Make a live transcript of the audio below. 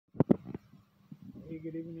Hey,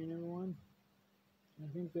 good evening, everyone. I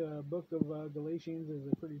think the book of Galatians is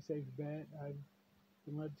a pretty safe bet. I've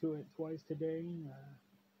been led to it twice today.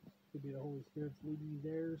 Could be the Holy Spirit's leading me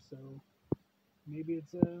there, so maybe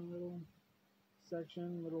it's a little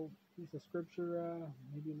section, little piece of scripture,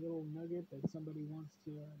 maybe a little nugget that somebody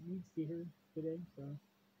needs to hear today. So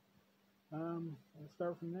I'll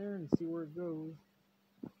start from there and see where it goes.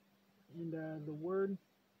 And the word,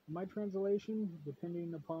 my translation,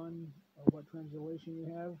 depending upon what translation you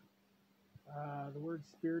have, the word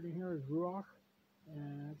spirit in here is ruach,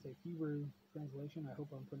 and that's a Hebrew translation. I hope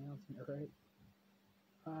I'm pronouncing it right.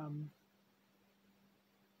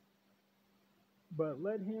 But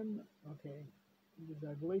let him, okay,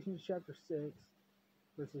 Galatians chapter 6,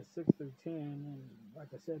 verses 6 through 10, and like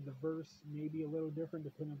I said, the verse may be a little different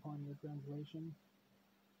depending upon your translation.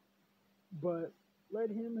 But let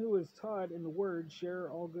him who is taught in the word share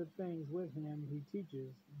all good things with him who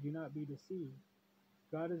teaches. Do not be deceived.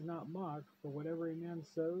 God is not mocked, for whatever a man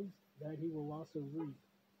sows, that he will also reap.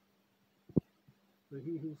 For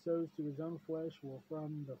he who sows to his own flesh will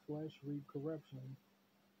from the flesh reap corruption,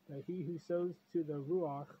 but he who sows to the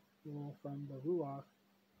Ruach will from the Ruach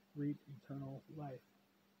reap eternal life.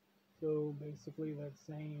 So basically that's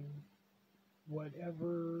saying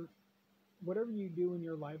whatever you do in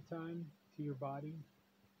your lifetime to your body,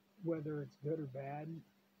 whether it's good or bad,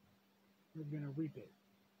 you're going to reap it.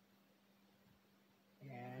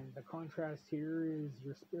 And the contrast here is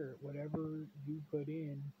your spirit. Whatever you put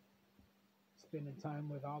in, spending time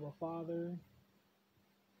with Abba Father,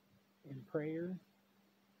 in prayer,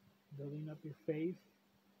 building up your faith,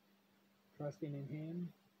 trusting in Him,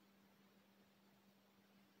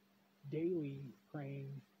 daily praying,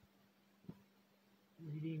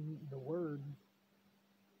 reading the Word,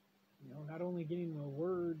 not only getting the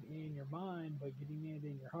Word in your mind, but getting it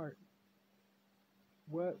in your heart.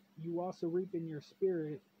 What you also reap in your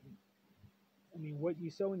spirit, what you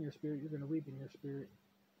sow in your spirit, you're going to reap in your spirit.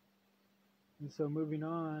 And so moving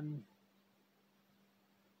on,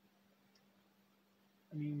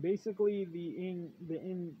 basically the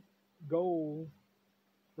end goal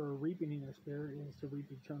for reaping in your spirit is to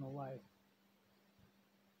reap eternal life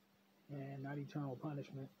and not eternal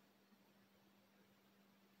punishment.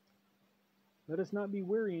 Let us not be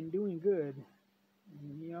weary in doing good.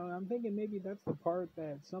 I'm thinking maybe that's the part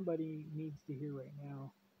that somebody needs to hear right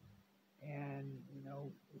now. And,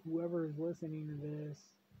 whoever is listening to this,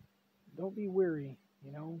 don't be weary.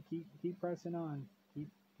 Keep pressing on. Keep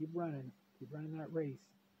running. Keep running that race.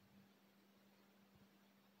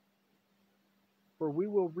 For we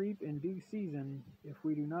will reap in due season if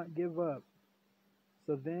we do not give up.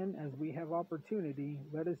 So then, as we have opportunity,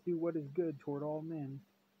 let us do what is good toward all men,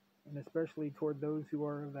 and especially toward those who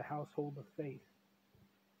are of the household of faith.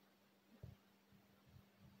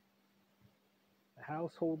 The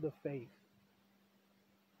household of faith.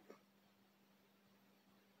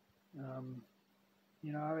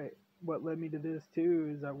 What led me to this too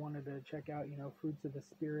is I wanted to check out, fruits of the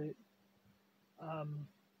Spirit. I'm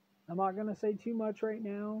not going to say too much right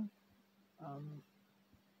now.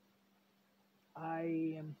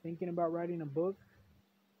 I am thinking about writing a book.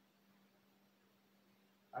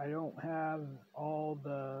 I don't have all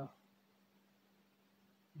the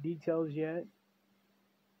details yet.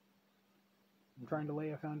 I'm trying to lay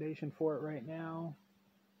a foundation for it right now.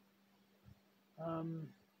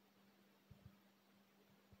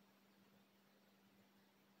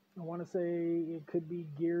 I want to say it could be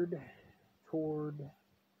geared toward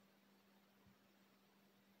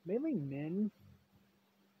mainly men,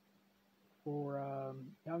 for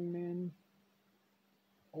young men,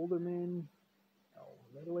 older men,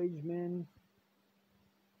 middle-aged men.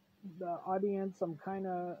 The audience I'm kind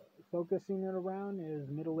of focusing it around is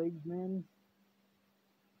middle-aged men.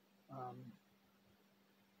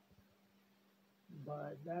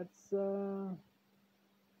 But that's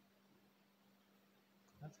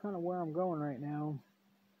kind of where I'm going right now.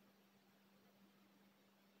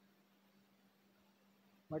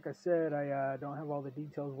 Like I said, I don't have all the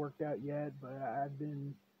details worked out yet, but a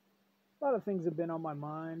lot of things have been on my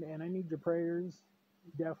mind, and I need your prayers.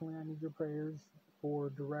 Definitely, I need your prayers for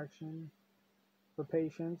direction, for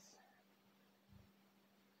patience,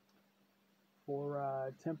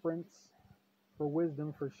 for temperance, for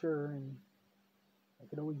wisdom for sure, and I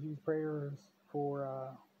could always use prayers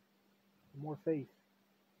for more faith.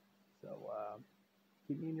 So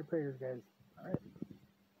keep me in your prayers, guys. All right.